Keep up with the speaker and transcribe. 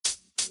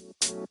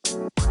Hey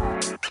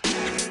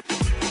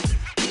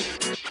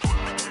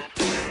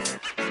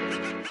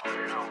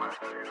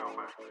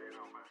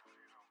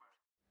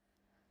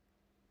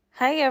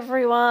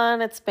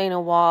everyone, it's been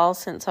a while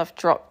since I've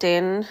dropped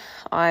in.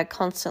 I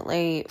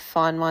constantly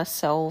find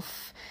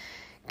myself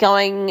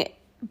going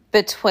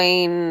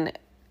between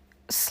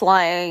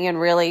slaying and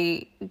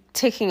really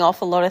ticking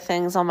off a lot of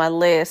things on my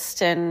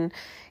list and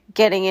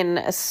getting in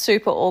a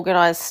super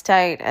organized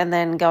state and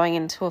then going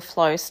into a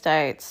flow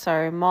state.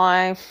 So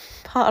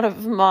part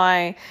of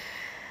my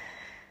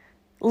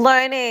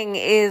learning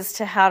is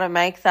to how to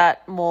make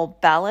that more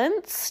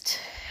balanced,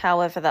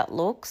 however that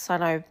looks.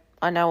 I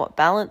know what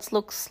balance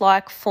looks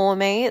like for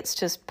me. It's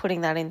just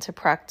putting that into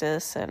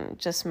practice and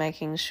just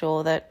making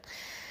sure that,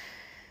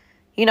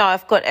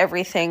 I've got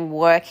everything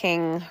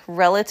working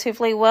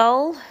relatively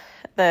well.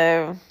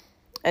 The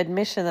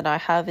admission that I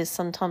have is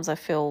sometimes I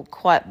feel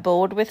quite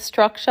bored with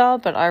structure,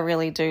 but I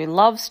really do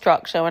love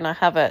structure when I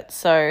have it.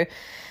 So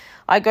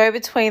I go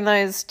between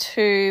those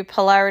two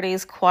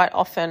polarities quite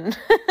often.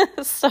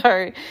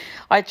 So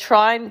I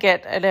try and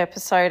get an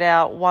episode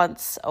out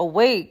once a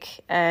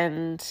week,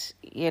 and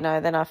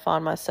then I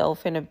find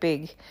myself in a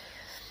big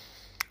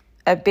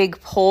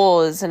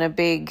pause and a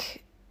big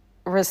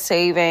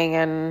receiving.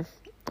 And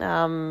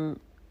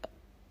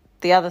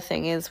the other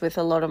thing is with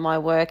a lot of my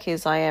work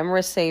is I am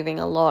receiving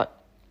a lot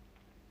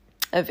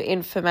of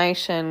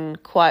information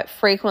quite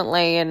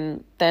frequently,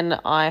 and then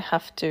I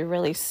have to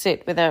really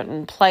sit with it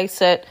and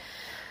place it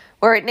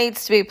where it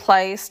needs to be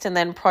placed and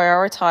then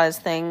prioritize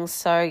things.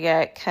 So yeah,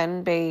 it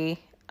can be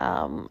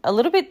a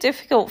little bit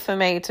difficult for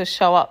me to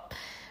show up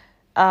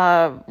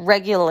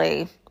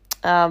regularly,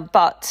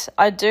 but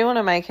I do want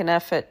to make an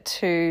effort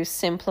to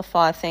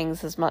simplify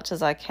things as much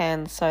as I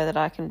can so that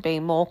I can be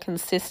more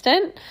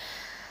consistent.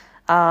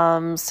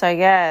 So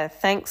yeah,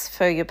 thanks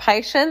for your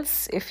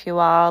patience. If you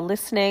are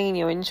listening and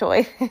you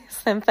enjoy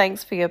this, then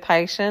thanks for your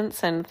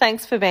patience and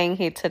thanks for being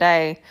here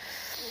today.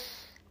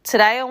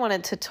 Today I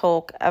wanted to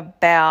talk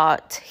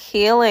about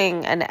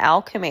healing and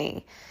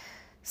alchemy.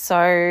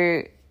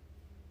 So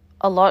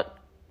a lot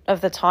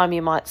of the time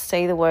you might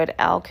see the word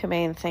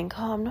alchemy and think,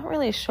 I'm not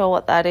really sure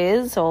what that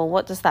is or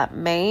what does that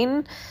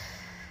mean.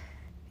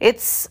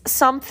 It's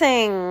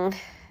something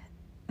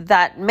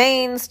that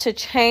means to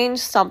change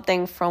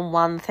something from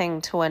one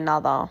thing to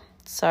another.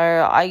 So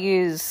I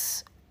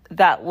use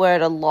that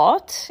word a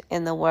lot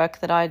in the work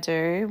that I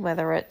do,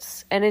 whether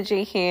it's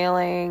energy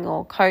healing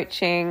or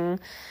coaching.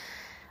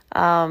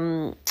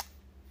 I'm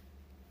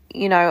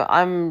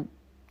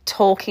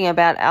talking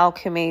about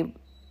alchemy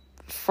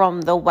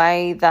from the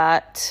way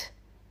that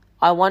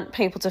I want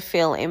people to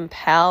feel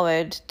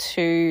empowered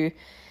to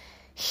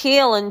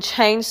heal and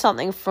change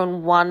something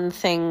from one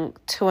thing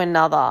to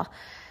another.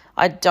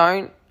 I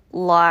don't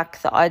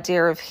like the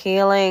idea of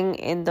healing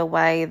in the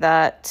way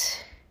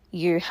that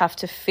you have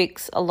to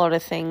fix a lot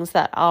of things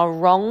that are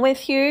wrong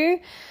with you.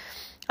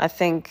 I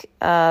think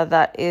I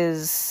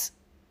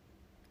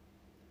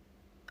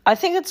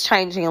think it's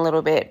changing a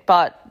little bit,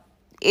 but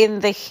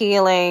in the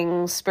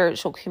healing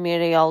spiritual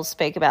community, I'll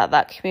speak about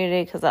that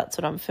community because that's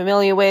what I'm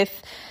familiar with.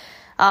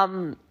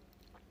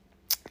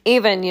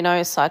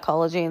 Even,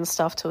 psychology and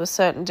stuff to a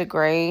certain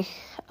degree,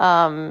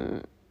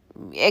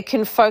 it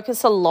can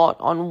focus a lot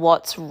on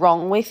what's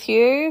wrong with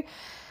you.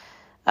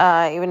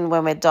 Even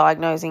when we're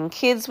diagnosing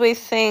kids with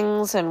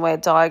things and we're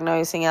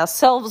diagnosing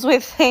ourselves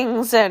with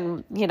things.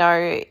 And,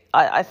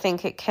 I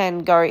think it can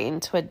go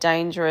into a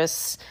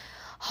dangerous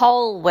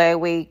hole where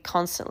we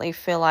constantly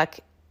feel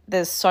like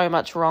there's so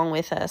much wrong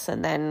with us.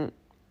 And then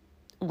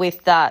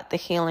with that, the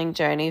healing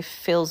journey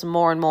feels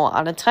more and more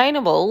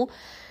unattainable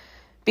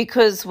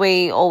because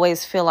we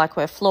always feel like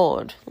we're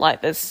flawed.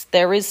 Like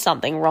there is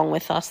something wrong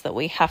with us that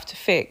we have to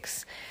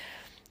fix.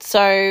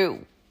 So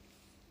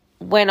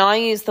when I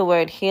use the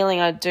word healing,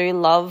 I do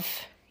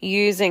love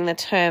using the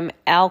term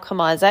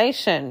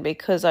alchemization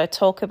because I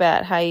talk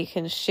about how you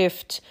can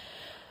shift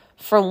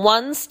from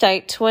one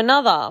state to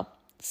another.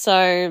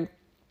 So,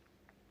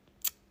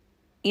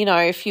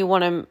 if you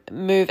want to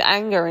move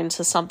anger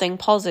into something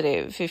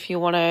positive, if you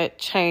want to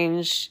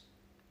change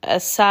a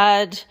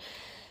sad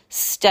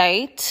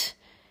state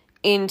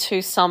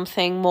into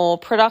something more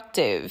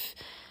productive,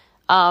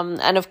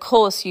 and of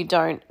course you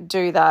don't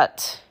do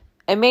that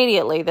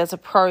immediately. There's a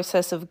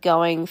process of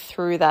going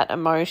through that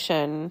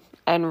emotion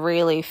and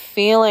really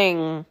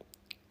feeling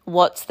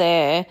what's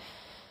there,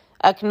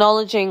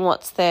 acknowledging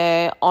what's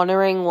there,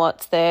 honoring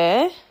what's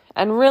there,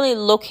 and really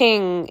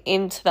looking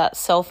into that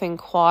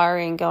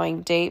self-inquiry and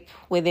going deep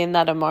within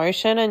that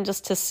emotion and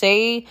just to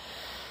see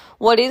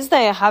what is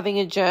there, having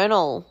a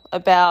journal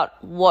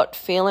about what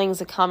feelings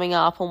are coming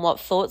up and what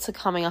thoughts are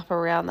coming up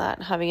around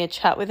that, having a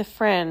chat with a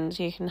friend.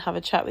 You can have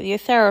a chat with your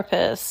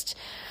therapist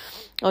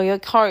or your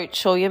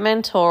coach or your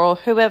mentor or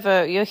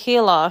whoever, your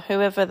healer,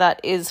 whoever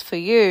that is for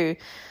you,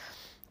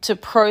 to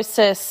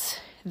process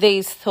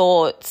these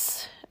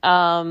thoughts.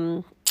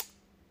 I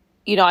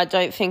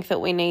don't think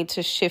that we need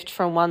to shift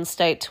from one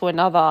state to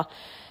another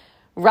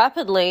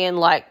rapidly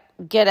and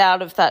get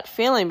out of that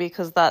feeling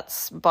because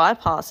that's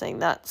bypassing.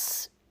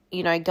 That's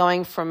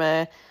going from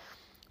a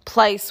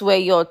place where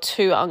you're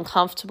too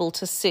uncomfortable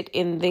to sit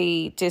in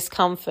the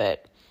discomfort.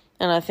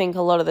 And I think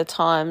a lot of the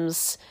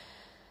times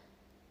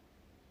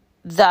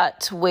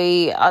that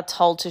we are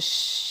told to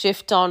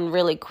shift on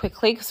really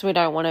quickly because we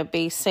don't want to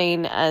be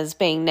seen as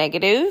being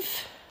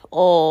negative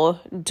or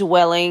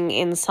dwelling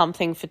in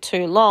something for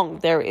too long.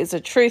 There is a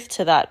truth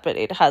to that, but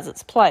it has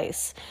its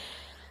place.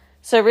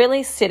 So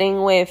really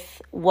sitting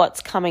with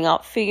what's coming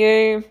up for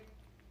you,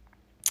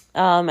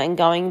 and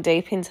going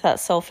deep into that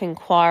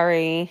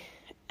self-inquiry,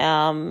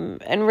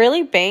 and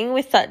really being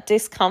with that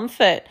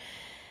discomfort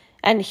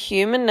and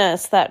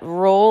humanness, that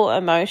raw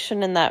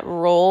emotion and that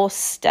raw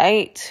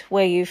state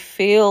where you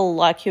feel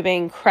like you're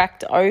being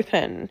cracked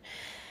open.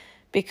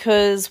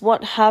 Because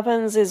what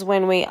happens is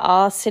when we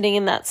are sitting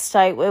in that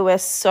state where we're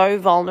so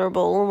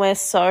vulnerable and we're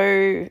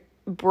so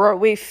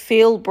we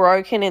feel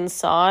broken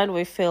inside,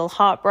 we feel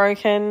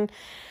heartbroken,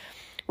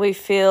 we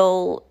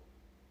feel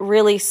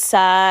really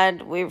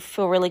sad, we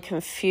feel really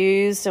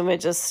confused, and we're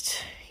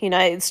just,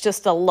 it's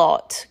just a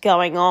lot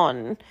going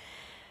on.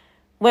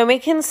 When we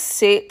can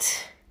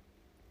sit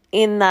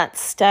in that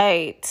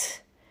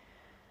state,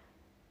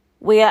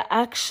 we are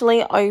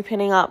actually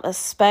opening up a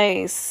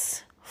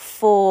space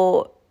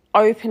for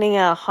opening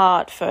our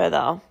heart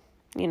further.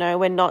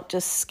 We're not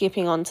just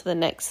skipping on to the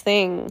next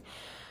thing.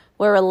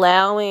 We're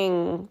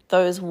allowing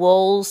those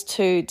walls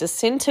to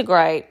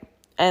disintegrate,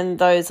 and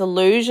those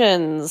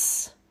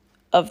illusions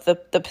of the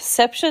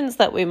perceptions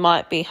that we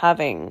might be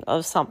having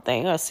of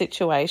something or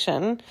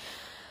situation,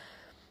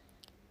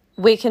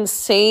 we can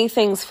see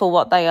things for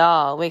what they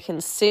are. We can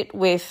sit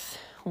with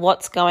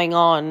what's going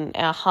on.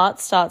 Our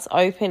heart starts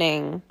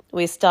opening.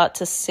 We start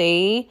to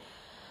see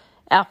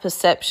our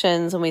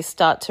perceptions, and we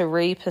start to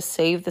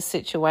re-perceive the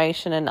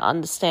situation and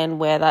understand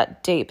where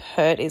that deep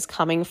hurt is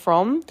coming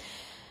from.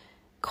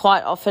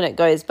 Quite often it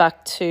goes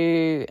back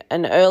to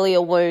an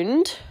earlier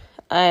wound,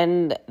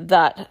 and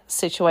that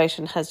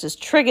situation has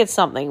just triggered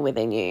something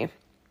within you.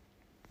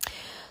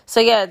 So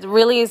yeah, it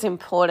really is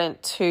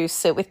important to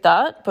sit with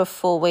that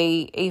before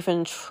we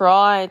even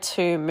try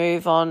to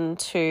move on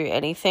to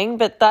anything.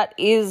 But that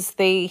is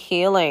the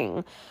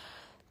healing.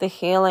 The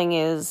healing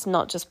is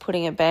not just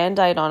putting a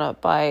Band-Aid on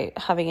it by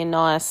having a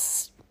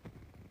nice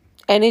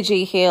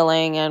energy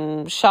healing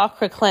and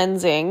chakra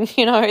cleansing.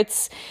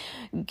 It's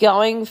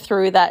going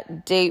through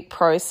that deep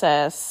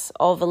process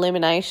of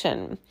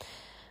elimination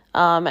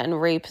and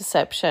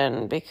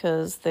reperception,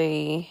 because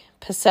the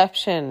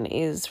perception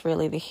is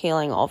really the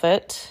healing of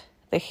it,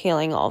 the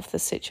healing of the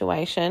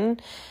situation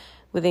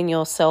within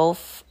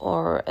yourself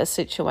or a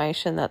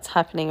situation that's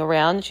happening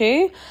around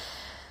you.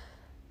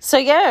 So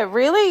yeah,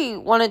 really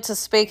wanted to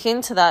speak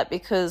into that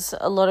because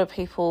a lot of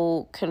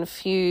people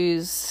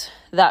confuse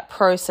that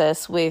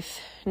process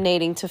with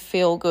needing to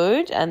feel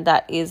good, and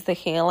that is the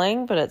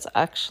healing, but it's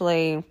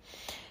actually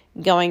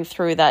going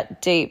through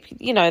that deep,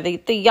 the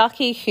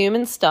yucky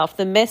human stuff,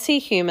 the messy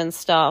human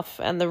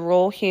stuff and the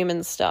raw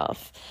human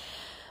stuff.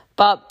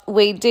 But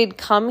we did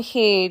come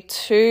here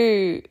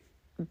to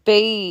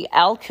be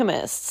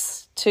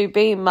alchemists, to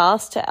be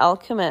master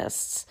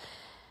alchemists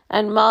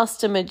and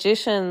master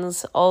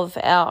magicians of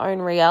our own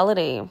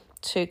reality,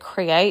 to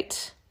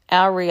create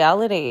our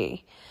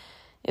reality.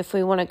 If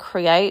we want to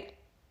create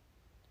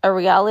a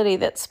reality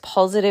that's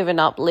positive and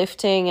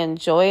uplifting and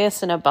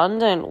joyous and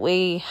abundant,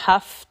 we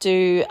have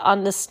to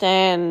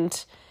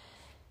understand,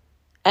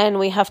 and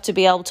we have to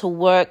be able to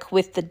work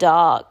with the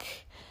dark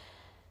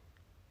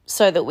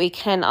so that we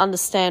can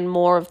understand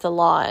more of the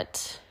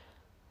light.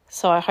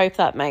 So I hope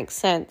that makes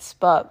sense.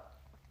 But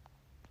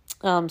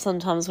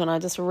sometimes when I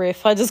just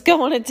riff, I just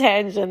go on a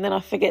tangent, then I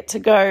forget to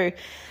go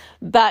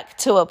back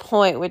to a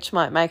point which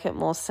might make it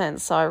more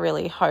sense. So I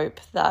really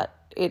hope that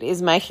it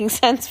is making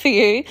sense for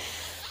you.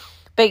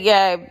 But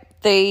yeah,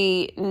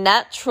 the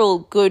natural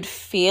good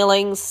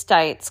feeling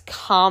states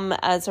come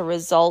as a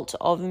result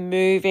of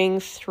moving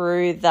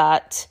through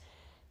that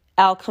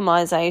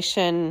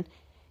alchemization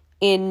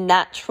in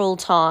natural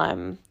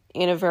time,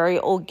 in a very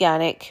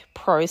organic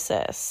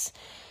process.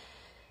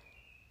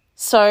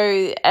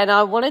 So, and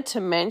I wanted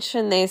to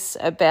mention this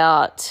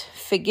about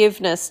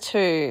forgiveness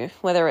too,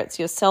 whether it's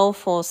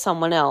yourself or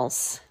someone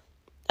else.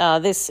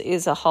 This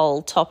is a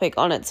whole topic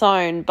on its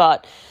own,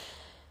 but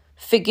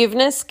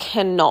forgiveness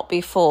cannot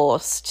be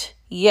forced.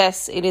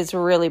 Yes, it is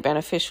really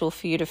beneficial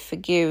for you to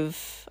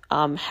forgive.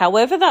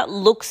 However that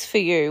looks for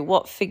you,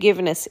 what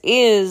forgiveness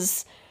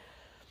is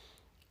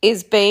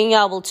being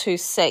able to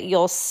set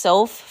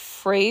yourself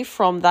free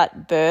from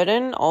that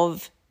burden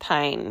of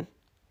pain.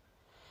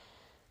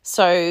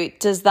 So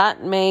does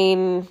that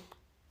mean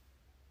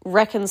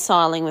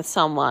reconciling with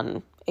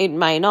someone? It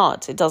may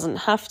not. It doesn't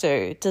have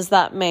to. Does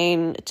that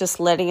mean just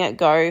letting it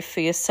go for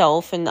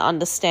yourself and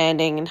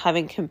understanding and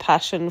having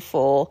compassion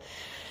for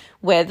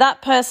where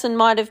that person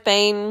might have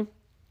been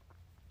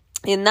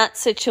in that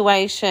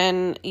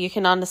situation? You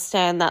can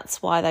understand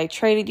that's why they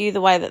treated you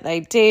the way that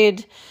they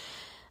did.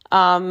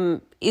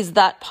 Is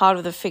that part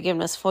of the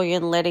forgiveness for you,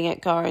 and letting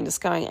it go and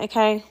just going,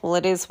 okay, well,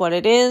 it is what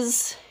it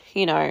is,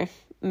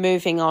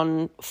 moving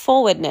on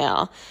forward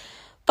now.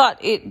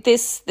 But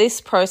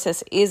this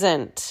process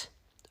isn't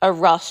a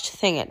rushed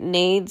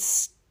thing.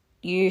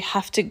 You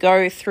have to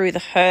go through the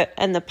hurt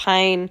and the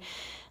pain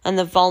and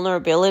the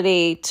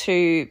vulnerability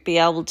to be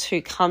able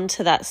to come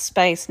to that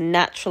space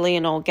naturally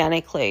and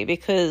organically.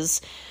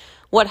 Because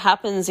what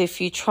happens if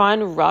you try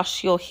and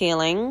rush your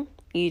healing,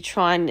 you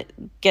try and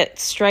get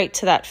straight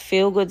to that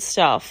feel-good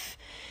stuff,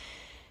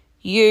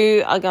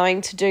 you are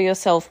going to do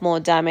yourself more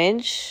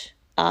damage.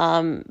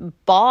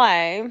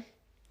 By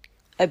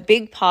a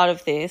big part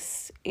of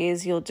this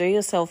is you'll do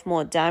yourself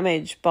more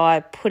damage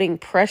by putting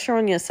pressure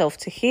on yourself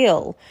to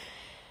heal.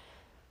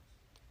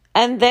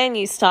 And then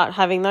you start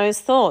having those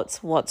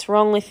thoughts. What's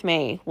wrong with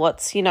me?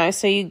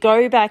 So you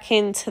go back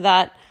into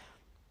that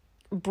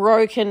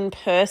broken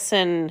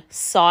person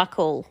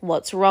cycle.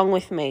 What's wrong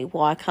with me?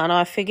 Why can't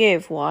I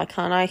forgive? Why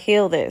can't I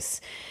heal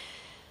this?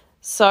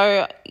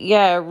 So,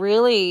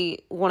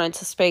 really wanted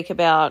to speak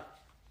about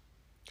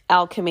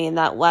alchemy in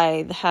that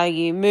way, how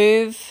you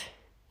move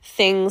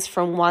things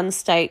from one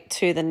state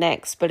to the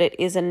next, but it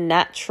is a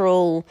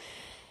natural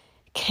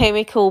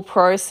chemical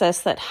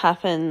process that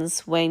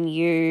happens when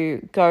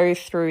you go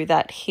through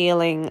that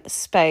healing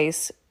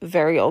space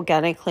very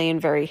organically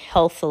and very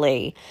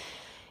healthily.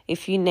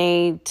 If you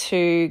need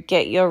to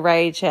get your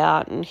rage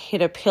out and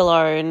hit a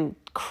pillow and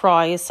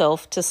cry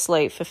yourself to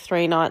sleep for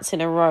 3 nights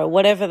in a row,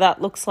 whatever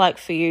that looks like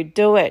for you,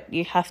 do it.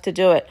 You have to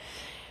do it.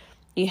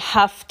 You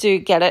have to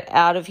get it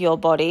out of your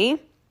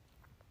body.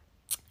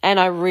 And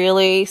I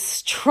really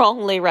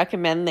strongly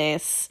recommend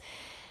this.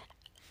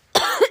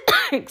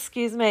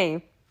 Excuse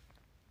me.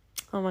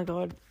 Oh my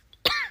God.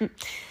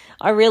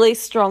 I really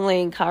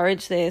strongly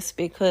encourage this,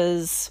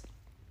 because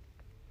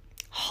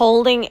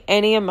holding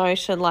any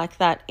emotion like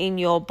that in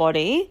your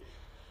body,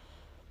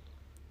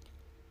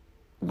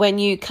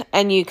 and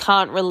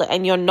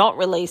you're not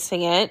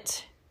releasing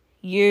it,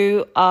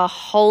 you are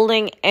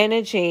holding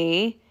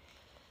energy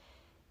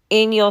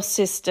in your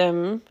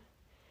system,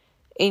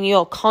 in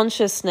your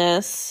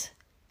consciousness,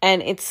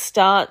 and it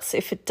starts,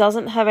 if it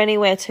doesn't have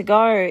anywhere to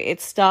go, it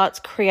starts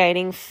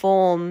creating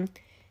form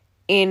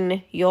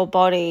in your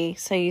body.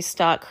 So you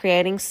start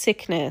creating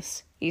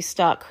sickness, you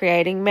start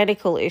creating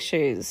medical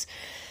issues,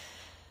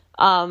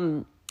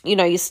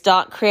 you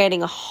start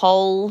creating a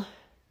whole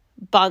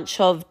bunch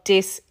of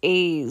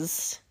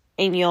dis-ease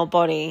in your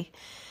body.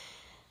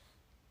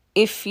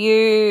 If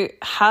you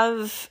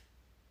have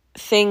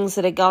things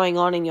that are going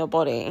on in your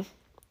body,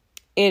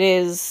 it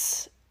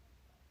is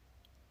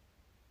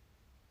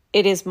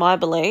my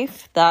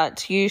belief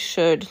that you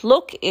should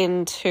look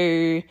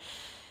into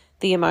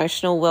the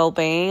emotional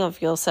well-being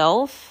of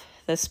yourself,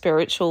 the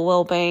spiritual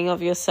well-being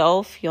of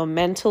yourself, your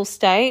mental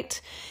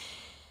state.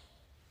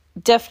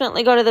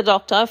 Definitely go to the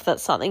doctor if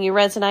that's something you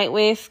resonate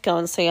with. Go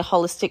and see a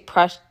holistic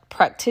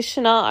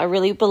practitioner. I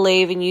really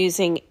believe in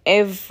using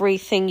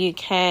everything you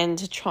can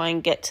to try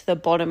and get to the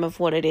bottom of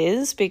what it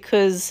is,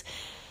 because,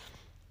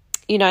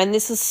 and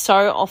this is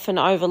so often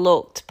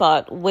overlooked,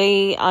 but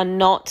we are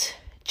not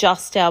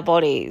just our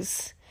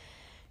bodies.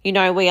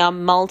 We are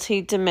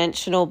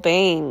multi-dimensional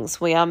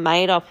beings. We are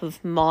made up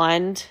of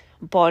mind,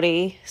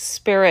 body,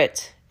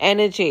 spirit,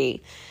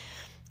 energy.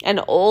 And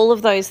all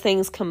of those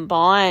things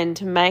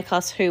combined make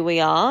us who we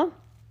are.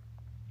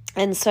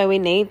 And so we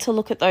need to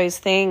look at those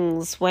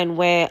things when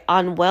we're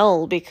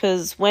unwell,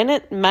 because when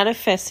it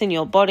manifests in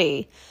your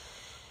body,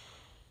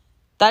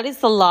 that is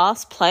the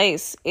last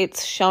place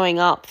it's showing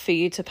up for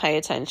you to pay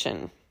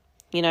attention.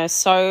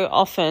 So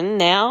often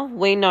now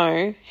we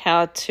know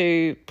how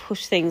to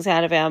push things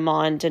out of our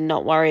mind and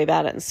not worry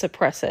about it and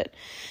suppress it.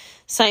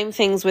 Same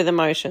things with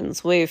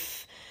emotions.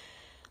 We've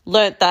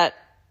learnt that,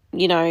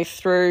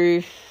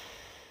 through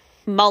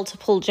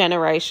multiple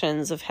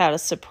generations of how to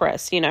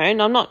suppress,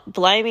 and I'm not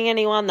blaming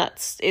anyone.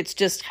 It's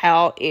just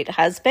how it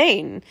has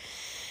been.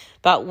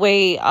 But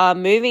we are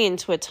moving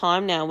into a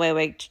time now where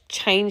we're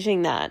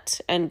changing that,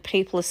 and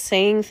people are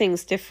seeing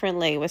things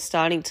differently. We're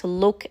starting to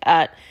look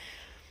at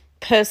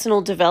personal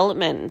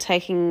development and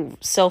taking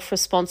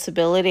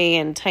self-responsibility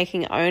and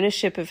taking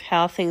ownership of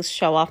how things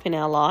show up in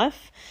our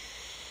life.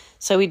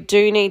 So we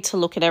do need to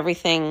look at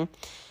everything.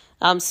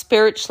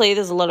 Spiritually,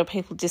 there's a lot of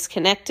people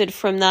disconnected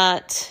from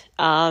that.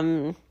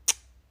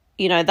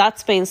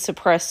 That's been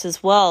suppressed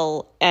as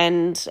well.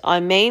 And I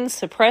mean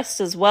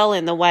suppressed as well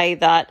in the way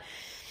that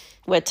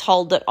we're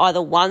told that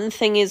either one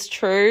thing is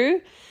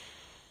true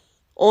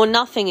or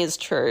nothing is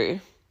true,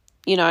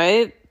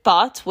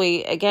 But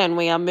we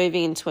are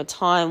moving into a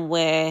time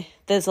where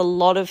there's a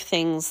lot of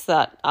things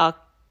that are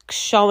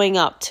showing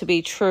up to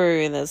be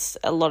true. There's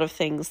a lot of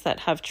things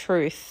that have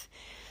truth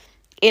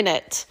in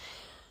it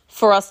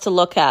for us to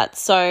look at.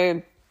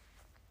 So,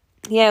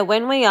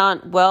 when we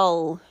aren't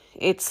well,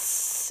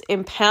 it's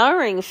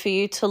empowering for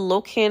you to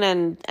look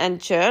in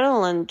and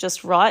journal and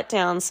just write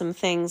down some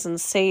things and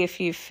see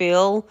if you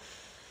feel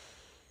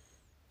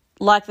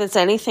like there's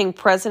anything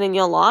present in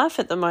your life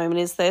at the moment.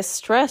 Is there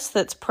stress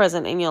that's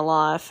present in your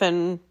life?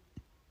 And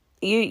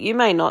you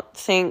may not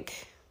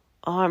think,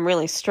 I'm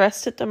really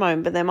stressed at the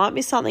moment, but there might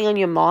be something on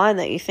your mind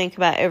that you think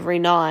about every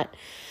night.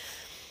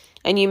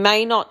 And you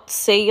may not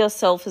see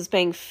yourself as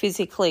being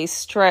physically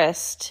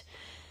stressed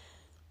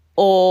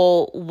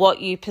or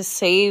what you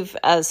perceive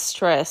as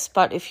stress,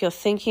 but if you're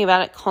thinking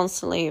about it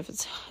constantly,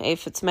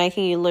 if it's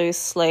making you lose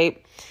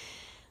sleep,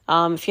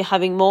 if you're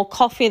having more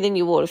coffee than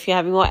you would, if you're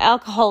having more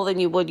alcohol than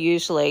you would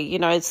usually,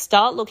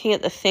 start looking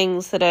at the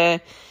things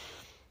that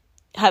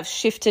have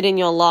shifted in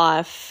your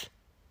life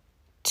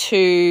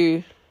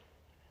to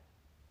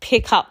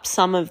pick up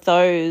some of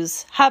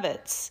those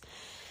habits.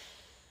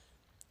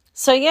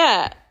 So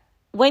yeah,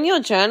 when you're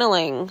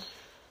journaling,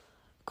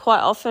 quite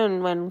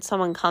often when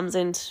someone comes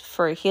in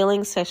for a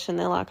healing session,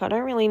 they're like, I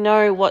don't really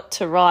know what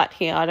to write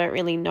here. I don't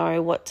really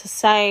know what to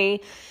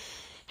say,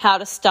 how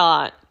to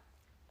start.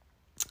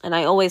 And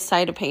I always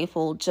say to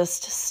people,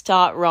 just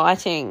start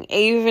writing.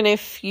 Even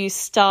if you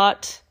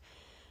start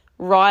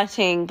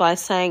writing by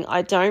saying,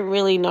 I don't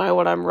really know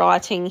what I'm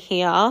writing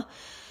here,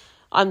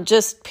 I'm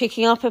just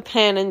picking up a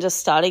pen and just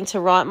starting to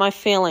write my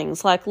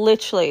feelings. Like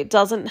literally, it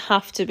doesn't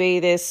have to be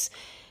this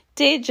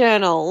dear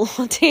journal,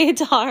 dear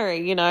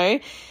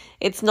diary,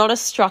 It's not a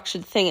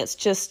structured thing. It's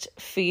just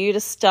for you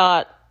to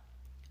start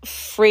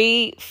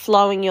free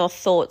flowing your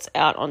thoughts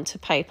out onto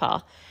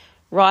paper.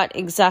 Write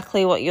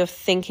exactly what you're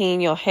thinking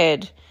in your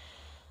head.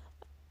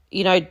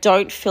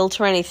 Don't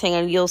filter anything,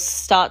 and you'll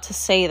start to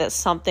see that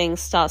something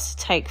starts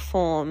to take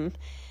form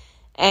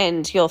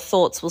and your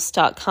thoughts will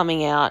start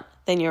coming out.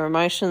 Then your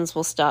emotions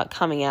will start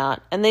coming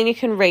out. And then you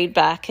can read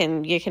back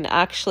and you can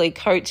actually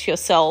coach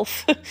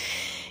yourself.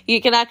 You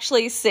can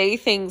actually see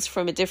things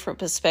from a different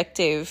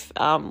perspective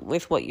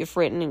with what you've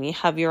written, and you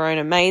have your own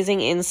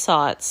amazing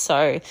insights.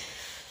 So,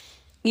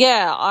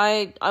 yeah,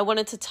 I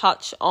wanted to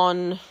touch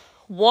on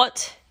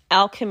what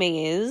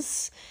alchemy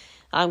is,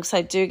 because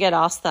I do get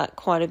asked that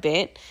quite a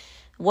bit,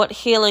 what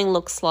healing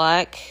looks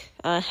like,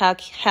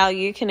 how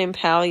you can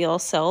empower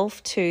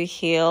yourself to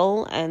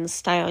heal and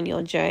stay on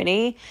your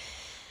journey.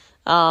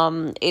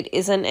 It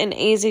isn't an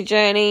easy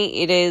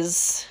journey. It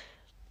is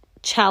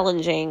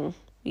challenging.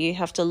 You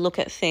have to look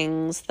at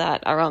things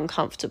that are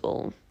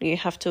uncomfortable. You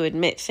have to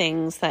admit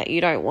things that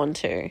you don't want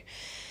to.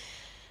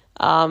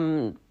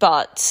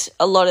 But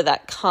a lot of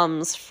that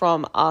comes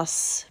from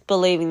us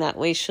believing that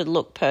we should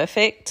look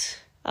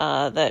perfect,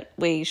 that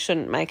we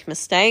shouldn't make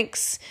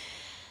mistakes.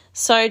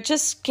 So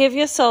just give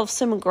yourself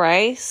some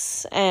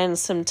grace and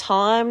some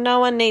time. No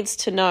one needs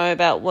to know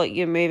about what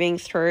you're moving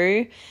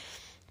through.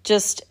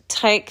 Just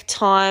take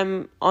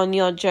time on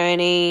your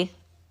journey.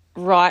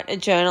 Write a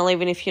journal,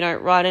 even if you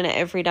don't write in it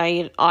every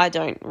day. I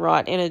don't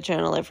write in a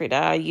journal every day.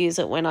 I use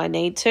it when I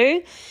need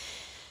to.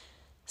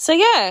 So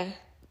yeah,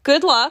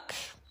 good luck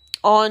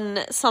on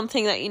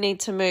something that you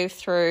need to move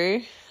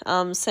through.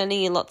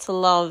 Sending you lots of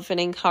love and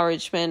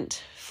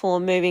encouragement for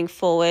moving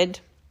forward.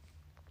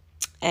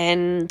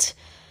 And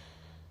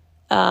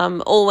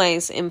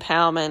always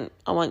empowerment.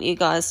 I want you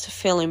guys to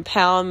feel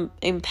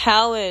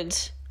empowered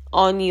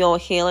on your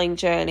healing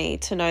journey,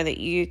 to know that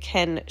you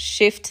can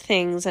shift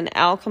things and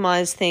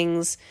alchemize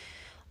things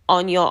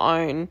on your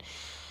own.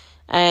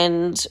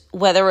 And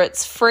whether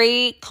it's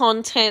free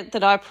content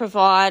that I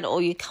provide,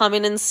 or you come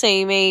in and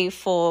see me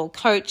for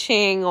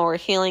coaching or a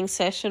healing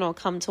session, or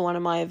come to one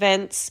of my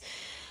events,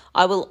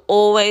 I will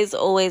always,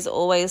 always,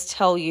 always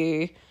tell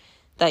you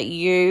that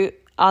you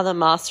are the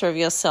master of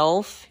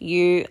yourself.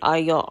 You are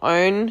your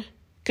own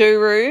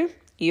guru.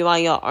 You are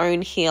your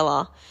own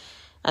healer.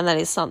 And that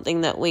is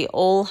something that we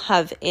all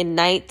have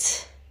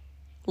innately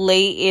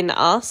in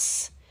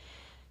us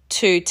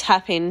to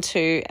tap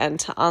into and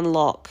to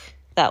unlock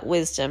that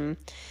wisdom.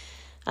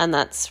 And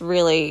that's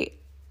really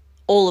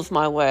all of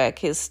my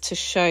work, is to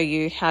show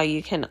you how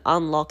you can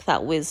unlock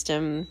that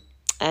wisdom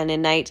and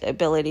innate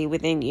ability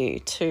within you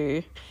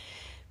to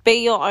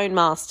be your own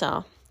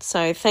master.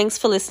 So thanks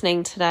for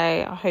listening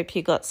today. I hope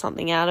you got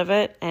something out of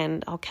it,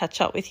 and I'll catch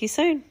up with you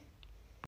soon.